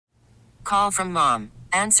Call from mom.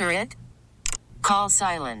 Answer it. Call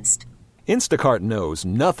silenced. Instacart knows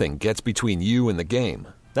nothing gets between you and the game.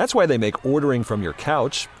 That's why they make ordering from your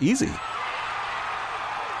couch easy.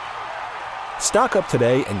 Stock up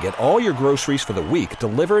today and get all your groceries for the week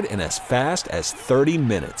delivered in as fast as 30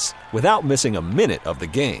 minutes without missing a minute of the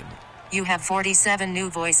game. You have 47 new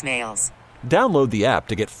voicemails. Download the app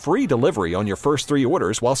to get free delivery on your first 3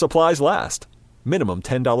 orders while supplies last. Minimum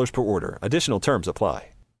 $10 per order. Additional terms apply.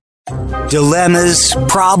 Dilemmas,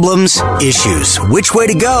 problems, issues. Which way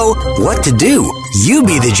to go? What to do? You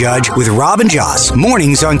be the judge with Rob and Joss.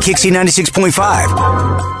 Mornings on Kixie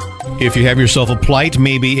 96.5. If you have yourself a plight,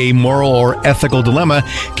 maybe a moral or ethical dilemma,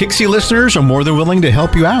 Kixie listeners are more than willing to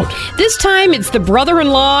help you out. This time, it's the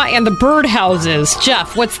brother-in-law and the birdhouses.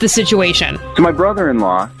 Jeff, what's the situation? So my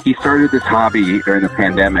brother-in-law, he started this hobby during the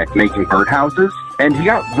pandemic, making birdhouses. And he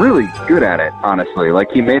got really good at it, honestly.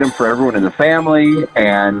 Like, he made them for everyone in the family,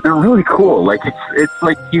 and they're really cool. Like, it's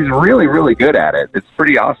like he's really, really good at it. It's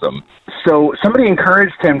pretty awesome. So somebody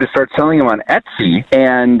encouraged him to start selling them on Etsy,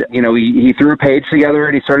 and, you know, he threw a page together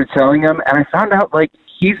and he started selling them, and I found out, like,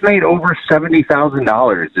 he's made over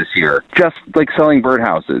 $70,000 this year just, like, selling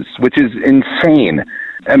birdhouses, which is insane.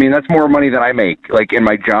 I mean, that's more money than I make, like, in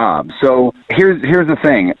my job. So here's the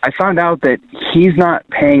thing. I found out that he's not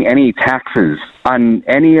paying any taxes on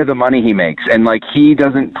any of the money he makes, and, like, he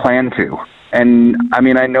doesn't plan to. And, I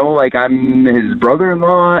mean, I know, like, I'm his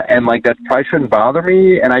brother-in-law, and, like, that probably shouldn't bother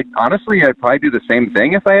me. And I'd probably do the same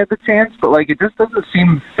thing if I had the chance. But, like, it just doesn't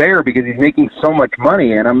seem fair because he's making so much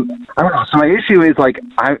money. And I don't know. So my issue is, like,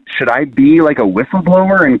 should I be, like, a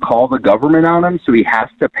whistleblower and call the government on him so he has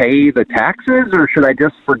to pay the taxes? Or should I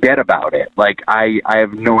just forget about it? Like, I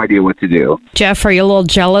have no idea what to do. Jeff, are you a little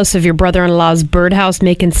jealous of your brother-in-law's birdhouse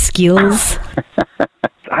making skills?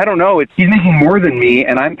 I don't know. He's making more than me,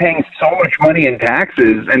 and I'm paying so much money in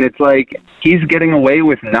taxes, and it's like he's getting away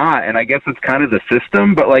with not, and I guess it's kind of the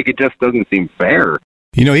system, but, like, it just doesn't seem fair.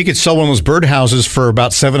 You know, he could sell one of those birdhouses for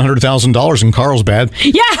about $700,000 in Carlsbad.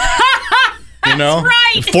 Yeah! You know,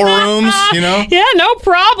 right. 4 rooms, you know? Yeah, no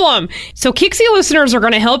problem. So Kixie listeners are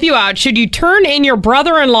going to help you out. Should you turn in your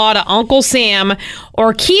brother-in-law to Uncle Sam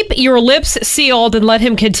or keep your lips sealed and let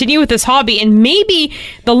him continue with his hobby? And maybe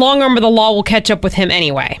the long arm of the law will catch up with him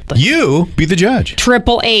anyway. You be the judge.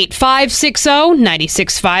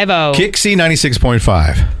 888-560-9650. Kixie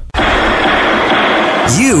 96.5.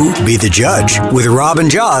 You be the judge with Rob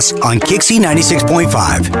and Joss on Kixie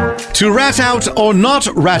 96.5. To rat out or not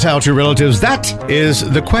rat out your relatives, that is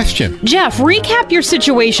the question. Jeff, recap your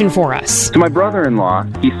situation for us. So my brother-in-law,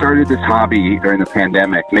 he started this hobby during the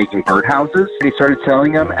pandemic, making birdhouses. He started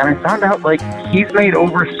selling them, and I found out, like, he's made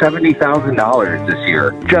over $70,000 this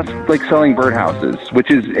year just, like, selling birdhouses,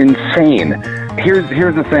 which is insane. Here's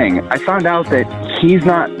the thing. I found out that he's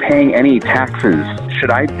not paying any taxes.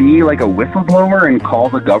 Should I be, like, a whistleblower and call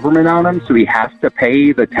the government on him so he has to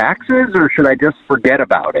pay the taxes, or should I just forget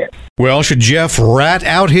about it? Well, should Jeff rat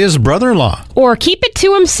out his brother-in-law? Or keep it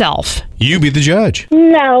to himself? You be the judge.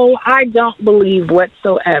 No, I don't believe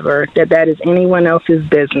whatsoever that is anyone else's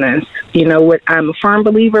business. You know what? I'm a firm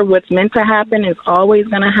believer what's meant to happen is always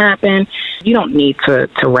going to happen. You don't need to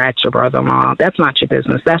rat your brother-in-law. That's not your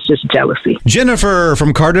business. That's just jealousy. Jennifer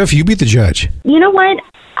from Cardiff, you be the judge. You know what?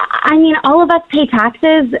 I mean, all of us pay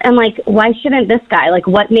taxes, and, like, why shouldn't this guy? Like,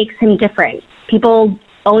 what makes him different? People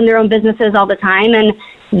own their own businesses all the time, and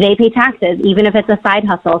they pay taxes, even if it's a side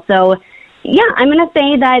hustle. So, yeah, I'm going to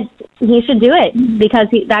say that he should do it because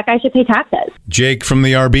that guy should pay taxes. Jake from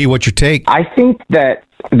the RB, what's your take? I think that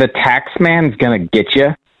the tax man's going to get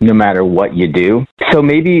you no matter what you do. So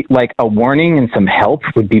maybe, like, a warning and some help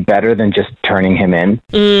would be better than just turning him in.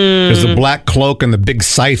 Because the black cloak and the big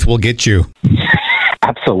scythe will get you.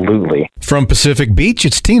 Absolutely. From Pacific Beach,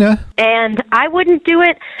 it's Tina. And I wouldn't do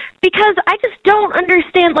it because I just don't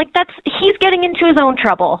understand. Like, he's getting into his own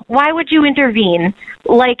trouble. Why would you intervene?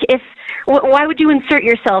 Like, why would you insert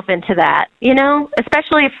yourself into that? You know,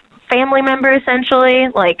 especially if family member, essentially.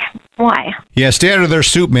 Like, why? Yeah, stay out of their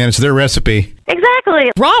soup, man. It's their recipe. Exactly.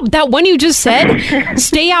 Rob, that one you just said,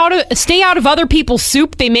 stay out of other people's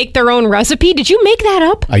soup. They make their own recipe. Did you make that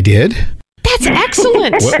up? I did. That's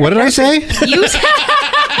excellent. What did I say?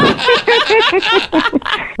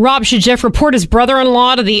 Rob, should Jeff report his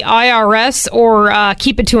brother-in-law to the IRS or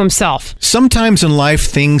keep it to himself? Sometimes in life,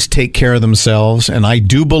 things take care of themselves, and I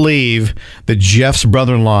do believe that Jeff's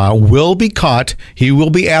brother-in-law will be caught. He will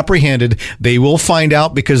be apprehended. They will find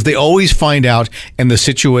out because they always find out, and the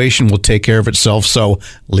situation will take care of itself, so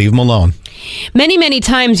leave him alone. Many, many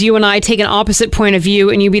times you and I take an opposite point of view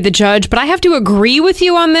and you be the judge, but I have to agree with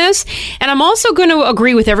you on this, and I'm also going to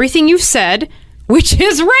agree with everything you've said. which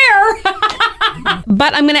is rare.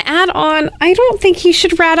 But I'm going to add on, I don't think he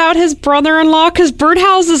should rat out his brother-in-law because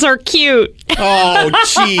birdhouses are cute. Oh,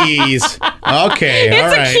 jeez. Okay, all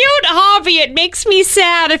right. It's a cute hobby. It makes me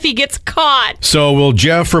sad if he gets caught. So will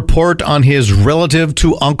Jeff report on his relative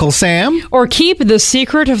to Uncle Sam? Or keep the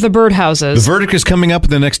secret of the birdhouses? The verdict is coming up in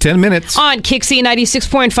the next 10 minutes. On Kixie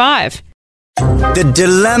 96.5. The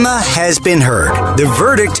dilemma has been heard. The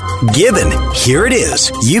verdict given. Here it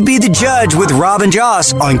is. You be the judge with Rob and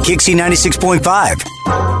Joss on Kixie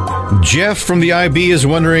 96.5. Jeff from the IB is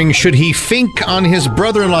wondering, should he fink on his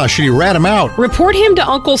brother-in-law? Should he rat him out? Report him to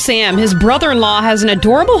Uncle Sam. His brother-in-law has an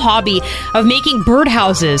adorable hobby of making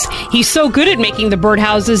birdhouses. He's so good at making the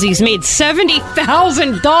birdhouses, he's made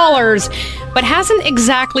 $70,000, but hasn't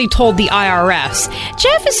exactly told the IRS.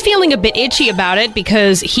 Jeff is feeling a bit itchy about it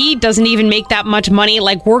because he doesn't even make that much money,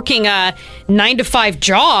 like working a 9-to-5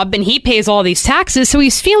 job, and he pays all these taxes, so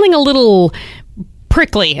he's feeling a little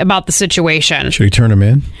prickly about the situation. Should we turn him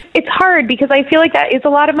in? It's hard because I feel like that is a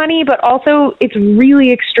lot of money, but also it's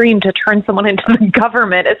really extreme to turn someone into the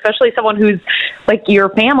government, especially someone who's like your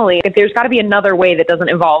family. If there's got to be another way that doesn't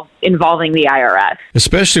involving the IRS.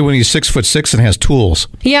 Especially when he's 6'6" and has tools.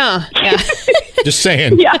 Yeah. Just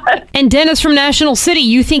saying. Yeah. And Dennis from National City,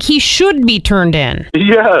 you think he should be turned in?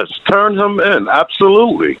 Yes, turn him in.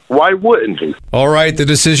 Absolutely. Why wouldn't he? All right, the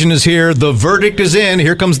decision is here. The verdict is in.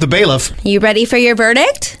 Here comes the bailiff. You ready for your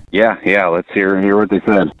verdict? Yeah, let's hear what they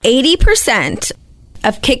said. 80%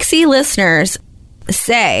 of Kixie listeners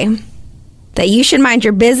say that you should mind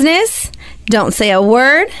your business, don't say a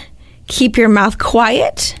word, keep your mouth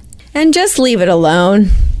quiet, and just leave it alone.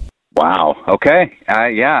 Wow. Okay.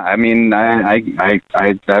 Yeah. I mean, I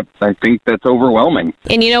think that's overwhelming.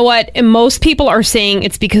 And you know what? Most people are saying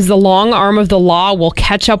it's because the long arm of the law will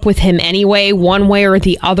catch up with him anyway, one way or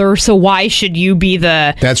the other. So why should you be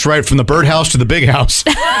the... That's right. From the birdhouse to the big house.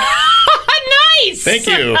 Nice. Thank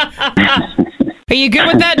you. Are you good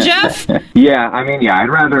with that, Jeff? Yeah. I mean, I'd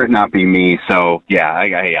rather it not be me. So yeah,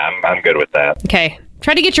 I'm good with that. Okay.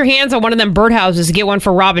 Try to get your hands on one of them birdhouses to get one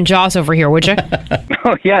for Rob and Joss over here, would you?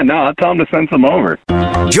 Oh, yeah, no, I'll tell them to send some over.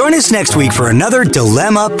 Join us next week for another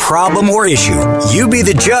dilemma, problem, or issue. You be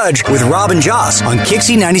the judge with Rob and Joss on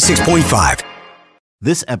Kixie 96.5.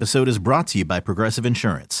 This episode is brought to you by Progressive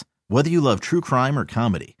Insurance. Whether you love true crime or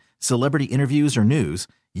comedy, celebrity interviews or news,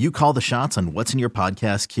 you call the shots on what's in your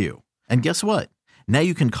podcast queue. And guess what? Now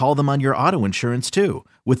you can call them on your auto insurance, too,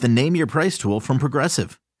 with the Name Your Price tool from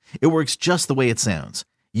Progressive. It works just the way it sounds.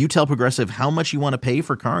 You tell Progressive how much you want to pay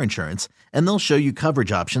for car insurance, and they'll show you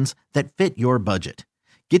coverage options that fit your budget.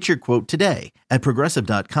 Get your quote today at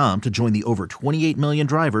Progressive.com to join the over 28 million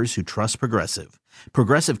drivers who trust Progressive.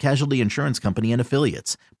 Progressive Casualty Insurance Company and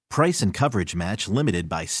Affiliates. Price and coverage match limited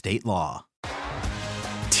by state law.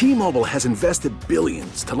 T-Mobile has invested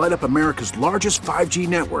billions to light up America's largest 5G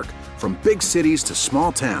network, from big cities to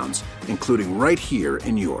small towns, including right here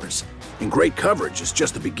in yours. And great coverage is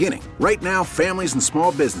just the beginning. Right now, families and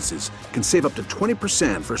small businesses can save up to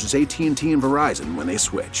 20% versus AT&T and Verizon when they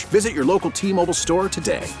switch. Visit your local T-Mobile store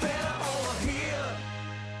today.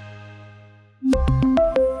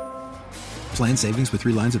 Plan savings with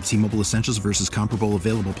 3 lines of T-Mobile Essentials versus comparable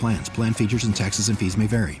available plans. Plan features and taxes and fees may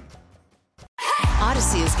vary.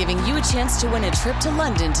 Odyssey is giving you a chance to win a trip to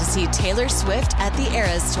London to see Taylor Swift at the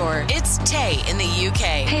Eras Tour. It's Tay in the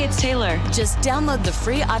UK. Hey, it's Taylor. Just download the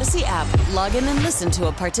free Odyssey app, log in and listen to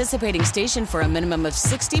a participating station for a minimum of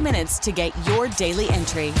 60 minutes to get your daily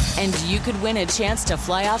entry. And you could win a chance to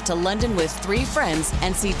fly off to London with 3 friends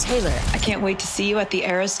and see Taylor. I can't wait to see you at the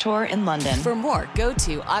Eras Tour in London. For more, go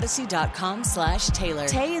to odyssey.com/Taylor.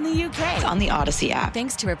 Tay in the UK. It's on the Odyssey app.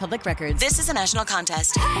 Thanks to Republic Records. This is a national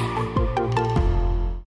contest.